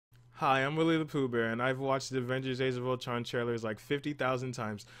Hi, I'm Willie the Pooh Bear, and I've watched the Avengers Age of Ultron trailers like 50,000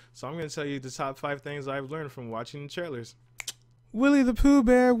 times, so I'm going to tell you the top 5 things I've learned from watching the trailers. Willie the Pooh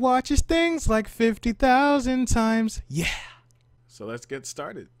Bear watches things like 50,000 times. Yeah! So let's get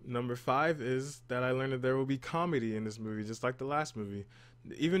started. Number 5 is that I learned that there will be comedy in this movie, just like the last movie.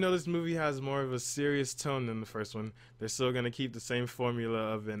 Even though this movie has more of a serious tone than the first one, they're still going to keep the same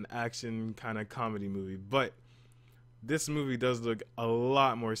formula of an action kind of comedy movie, but this movie does look a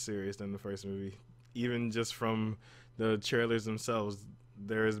lot more serious than the first movie. Even just from the trailers themselves,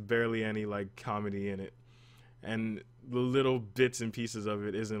 there is barely any like comedy in it, and the little bits and pieces of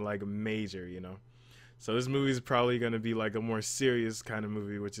it isn't like major. So this movie is probably going to be like a more serious kind of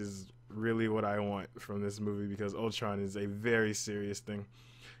movie, which is really what I want from this movie because Ultron is a very serious thing.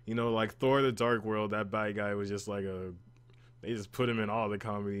 Like Thor: The Dark World, that bad guy was just like they just put him in all the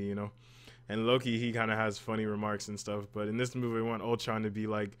comedy. And Loki, he kind of has funny remarks and stuff. But in this movie, I want Ultron to be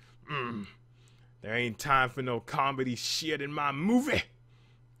like, there ain't time for no comedy shit in my movie.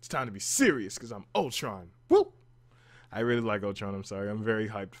 It's time to be serious because I'm Ultron. Woo! I really like Ultron. I'm sorry. I'm very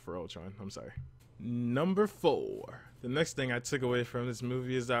hyped for Ultron. I'm sorry. Number 4. The next thing I took away from this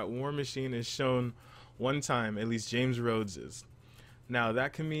movie is that War Machine is shown one time, at least James Rhodes is. Now,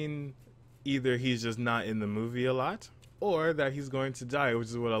 that can mean either he's just not in the movie a lot, or that he's going to die, which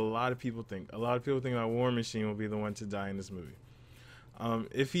is what a lot of people think. A lot of people think that War Machine will be the one to die in this movie.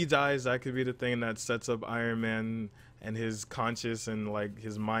 If he dies, that could be the thing that sets up Iron Man and his conscious and like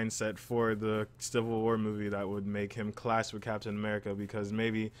his mindset for the Civil War movie that would make him clash with Captain America, because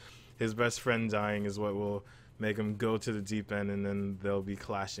maybe his best friend dying is what will make him go to the deep end, and then they'll be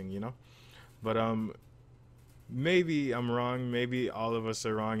clashing. But maybe I'm wrong, maybe all of us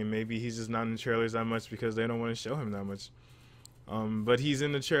are wrong, and maybe he's just not in the trailers that much because they don't want to show him that much. But he's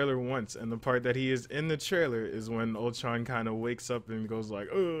in the trailer once, and the part that he is in the trailer is when Ultron kind of wakes up and goes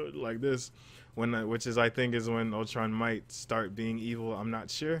like this, which is I think is when Ultron might start being evil. I'm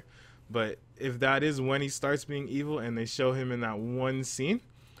not sure, but if that is when he starts being evil and they show him in that one scene,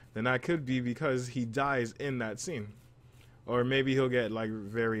 then that could be because he dies in that scene, or maybe he'll get like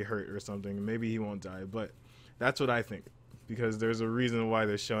very hurt or something. Maybe he won't die, but that's what I think, because there's a reason why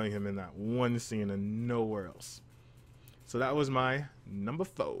they're showing him in that one scene and nowhere else. So that was my number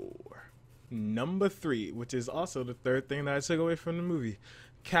 4. Number 3, which is also the third thing that I took away from the movie,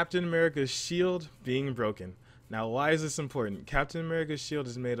 Captain America's shield being broken. Now, why is this important? Captain America's shield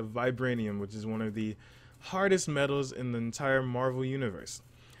is made of vibranium, which is one of the hardest metals in the entire Marvel universe.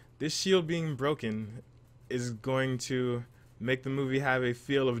 This shield being broken is going to make the movie have a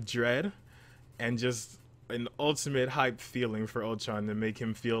feel of dread and just an ultimate hype feeling for Ultron, to make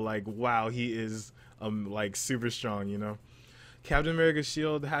him feel like, wow, he is like super strong. Captain America's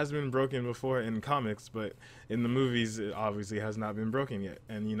shield has been broken before in comics, but in the movies it obviously has not been broken yet.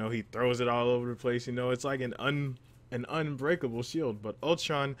 And he throws it all over the place. It's like an unbreakable shield. But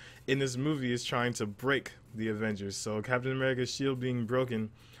Ultron in this movie is trying to break the Avengers, so Captain America's shield being broken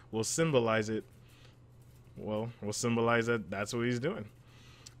will symbolize it. Well, will symbolize that that's what he's doing.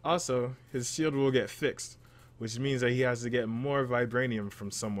 Also, his shield will get fixed, which means that he has to get more vibranium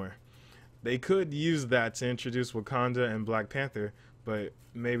from somewhere. They could use that to introduce Wakanda and Black Panther, but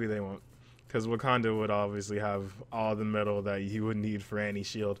maybe they won't, because Wakanda would obviously have all the metal that you would need for any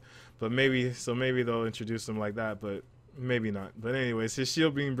shield. But maybe they'll introduce him like that, but maybe not. But anyways, his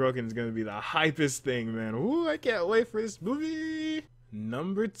shield being broken is going to be the hypest thing, man. Ooh, I can't wait for this movie.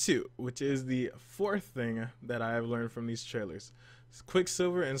 Number 2, which is the 4th thing that I have learned from these trailers.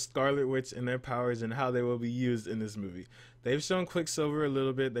 Quicksilver and Scarlet Witch and their powers and how they will be used in this movie. They've shown Quicksilver a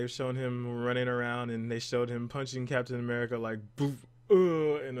little bit. They've shown him running around, and they showed him punching Captain America like boof,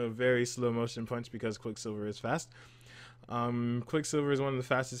 in a very slow motion punch because Quicksilver is fast. Quicksilver is one of the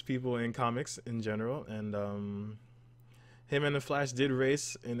fastest people in comics in general, and him and the Flash did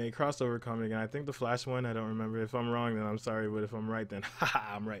race in a crossover comic, and I think the Flash won. I don't remember. If I'm wrong, then I'm sorry, but if I'm right, then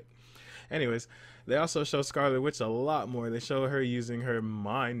haha, I'm right. Anyways, they also show Scarlet Witch a lot more. They show her using her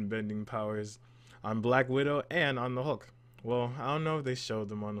mind-bending powers on Black Widow and on the Hulk. Well, I don't know if they showed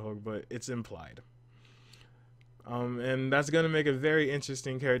them on the Hulk, but it's implied. And that's going to make a very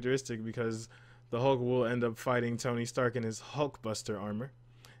interesting characteristic, because the Hulk will end up fighting Tony Stark in his Hulkbuster armor,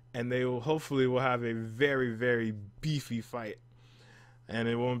 and they will hopefully have a very, very beefy fight, and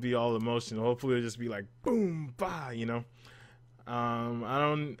it won't be all emotional. Hopefully it'll just be like boom, bah,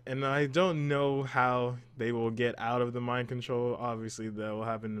 I don't know how they will get out of the mind control. Obviously that will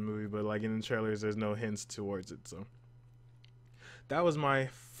happen in the movie, but like in the trailers there's no hints towards it. So that was my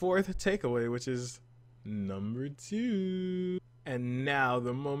 4th takeaway, which is number 2. And now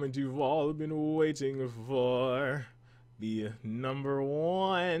the moment you've all been waiting for, the number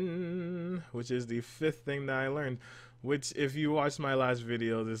 1. which is the fifth thing that I learned. Which, if you watch my last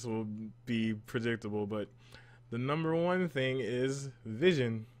video, this will be predictable. But the number one thing is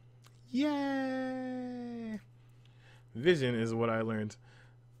vision. Yay! Vision is what I learned.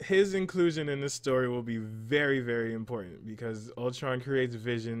 His inclusion in this story will be very, very important because Ultron creates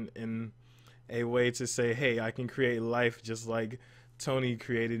Vision in a way to say, hey, I can create life just like Tony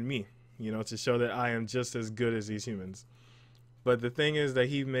created me, you know, to show that I am just as good as these humans. But the thing is that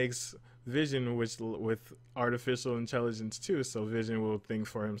he makes Vision with artificial intelligence too, so Vision will think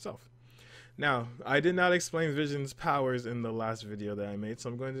for himself. Now, I did not explain Vision's powers in the last video that I made, so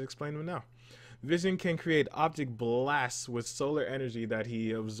I'm going to explain them now. Vision can create optic blasts with solar energy that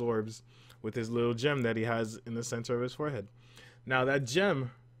he absorbs with his little gem that he has in the center of his forehead. Now that gem,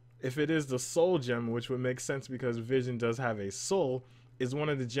 if it is the soul gem, which would make sense because Vision does have a soul, is one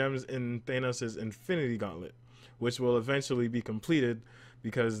of the gems in Thanos' Infinity Gauntlet, which will eventually be completed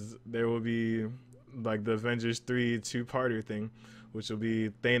because there will be like the Avengers 3 two-parter thing, which will be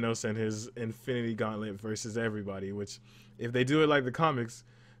Thanos and his Infinity Gauntlet versus everybody, which if they do it like the comics,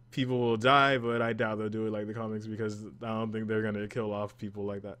 people will die, but I doubt they'll do it like the comics because I don't think they're going to kill off people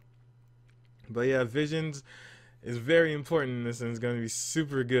like that. But yeah, Visions is very important in this, and it's going to be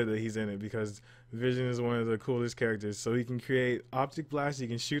super good that he's in it because Vision is one of the coolest characters. So he can create optic blasts, he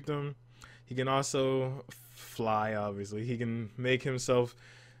can shoot them, he can also fly, obviously. He can make himself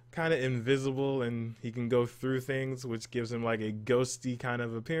kind of invisible, and he can go through things, which gives him like a ghosty kind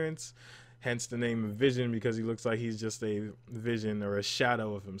of appearance. Hence the name Vision, because he looks like he's just a vision or a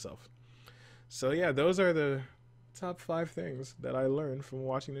shadow of himself. So yeah, those are the top 5 things that I learned from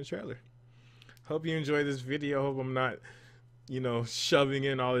watching the trailer. Hope you enjoyed this video. Hope I'm not, you know, shoving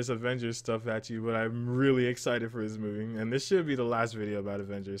in all this Avengers stuff at you, but I'm really excited for this movie. And this should be the last video about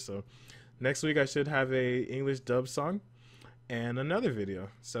Avengers. So next week I should have a English dub song and another video.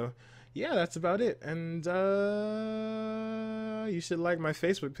 So yeah, that's about it. And you should like my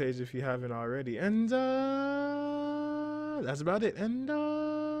Facebook page if you haven't already. And that's about it. And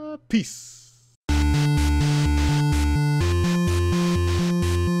peace.